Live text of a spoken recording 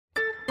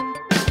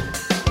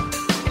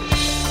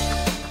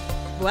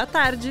Boa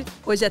tarde!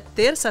 Hoje é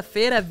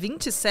terça-feira,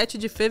 27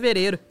 de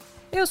fevereiro.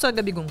 Eu sou a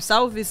Gabi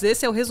Gonçalves,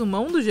 esse é o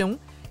resumão do G1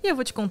 e eu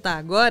vou te contar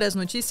agora as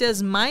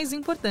notícias mais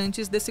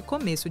importantes desse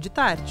começo de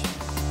tarde.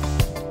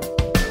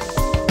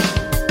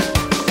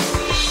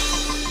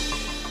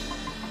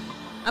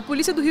 A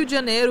Polícia do Rio de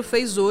Janeiro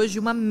fez hoje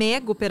uma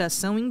mega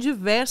operação em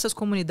diversas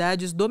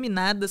comunidades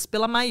dominadas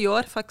pela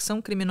maior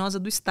facção criminosa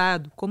do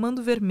estado,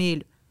 Comando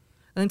Vermelho.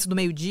 Antes do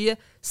meio-dia,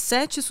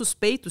 7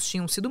 suspeitos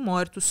tinham sido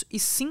mortos e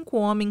 5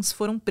 homens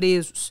foram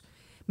presos.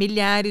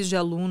 Milhares de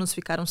alunos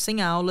ficaram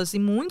sem aulas e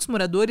muitos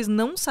moradores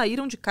não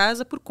saíram de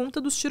casa por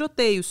conta dos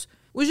tiroteios.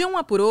 O G1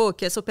 apurou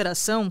que essa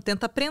operação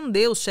tenta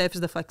prender os chefes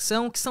da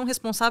facção que são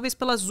responsáveis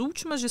pelas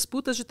últimas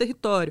disputas de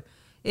território,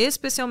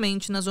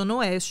 especialmente na zona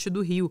oeste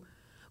do Rio.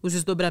 Os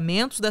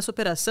desdobramentos dessa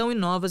operação e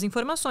novas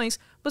informações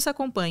você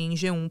acompanha em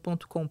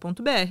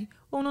g1.com.br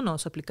ou no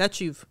nosso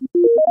aplicativo.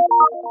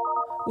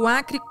 O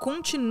Acre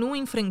continua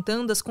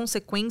enfrentando as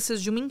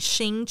consequências de uma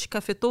enchente que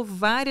afetou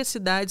várias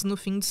cidades no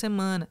fim de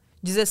semana.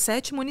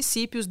 17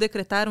 municípios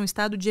decretaram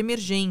estado de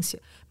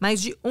emergência. Mais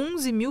de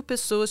 11 mil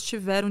pessoas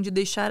tiveram de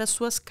deixar as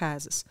suas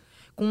casas.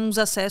 Com os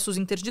acessos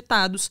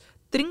interditados,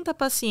 30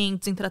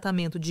 pacientes em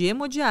tratamento de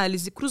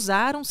hemodiálise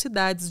cruzaram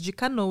cidades de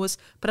canoas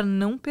para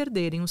não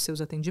perderem os seus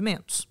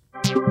atendimentos.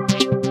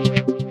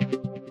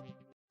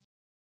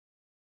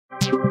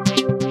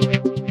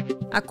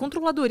 A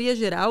Controladoria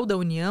Geral da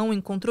União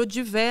encontrou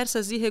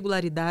diversas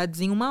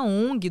irregularidades em uma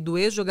ONG do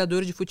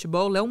ex-jogador de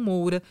futebol Léo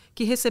Moura,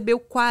 que recebeu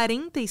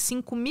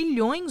 45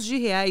 milhões de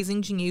reais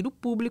em dinheiro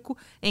público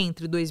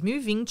entre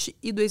 2020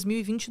 e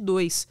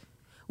 2022.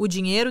 O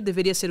dinheiro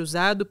deveria ser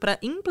usado para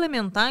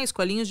implementar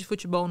escolinhas de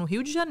futebol no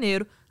Rio de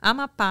Janeiro,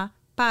 Amapá,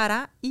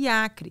 Pará e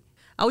Acre.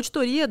 A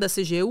auditoria da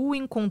CGU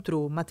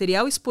encontrou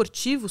material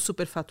esportivo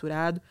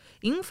superfaturado,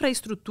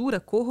 infraestrutura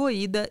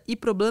corroída e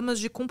problemas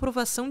de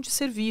comprovação de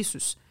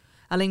serviços.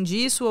 Além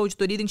disso, a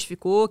auditoria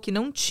identificou que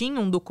não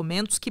tinham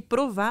documentos que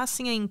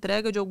provassem a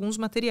entrega de alguns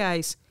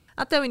materiais.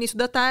 Até o início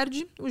da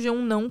tarde, o G1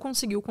 não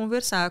conseguiu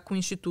conversar com o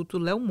Instituto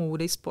Léo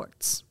Moura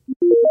Esportes.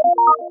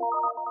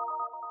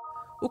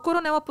 O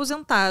coronel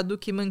aposentado,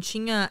 que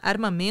mantinha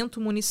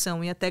armamento,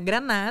 munição e até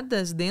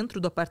granadas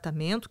dentro do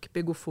apartamento que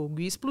pegou fogo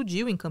e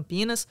explodiu em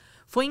Campinas,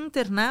 foi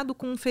internado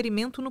com um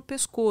ferimento no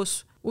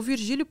pescoço. O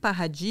Virgílio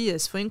Parra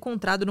Dias foi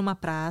encontrado numa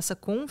praça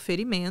com um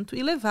ferimento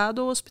e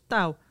levado ao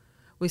hospital.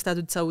 O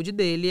estado de saúde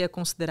dele é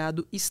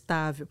considerado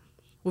estável.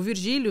 O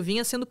Virgílio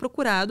vinha sendo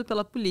procurado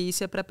pela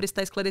polícia para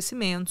prestar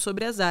esclarecimentos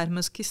sobre as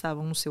armas que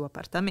estavam no seu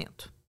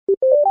apartamento.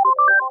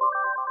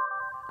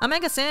 A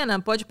Mega-Sena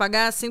pode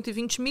pagar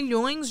 120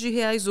 milhões de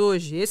reais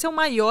hoje. Esse é o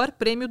maior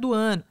prêmio do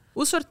ano.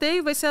 O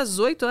sorteio vai ser às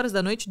 8 horas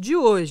da noite de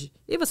hoje.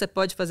 E você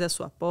pode fazer a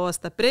sua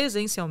aposta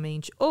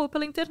presencialmente ou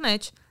pela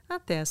internet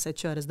até às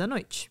 7 horas da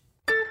noite.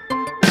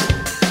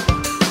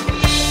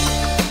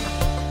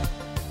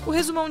 O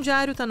resumão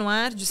diário está no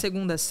ar de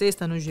segunda a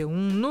sexta no G1,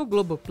 no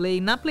Globoplay,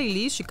 na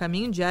playlist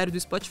Caminho Diário do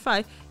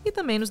Spotify e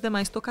também nos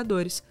demais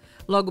tocadores.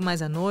 Logo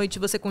mais à noite,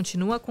 você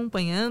continua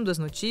acompanhando as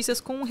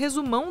notícias com um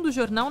resumão do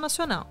Jornal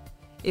Nacional.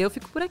 Eu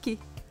fico por aqui.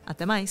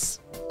 Até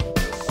mais!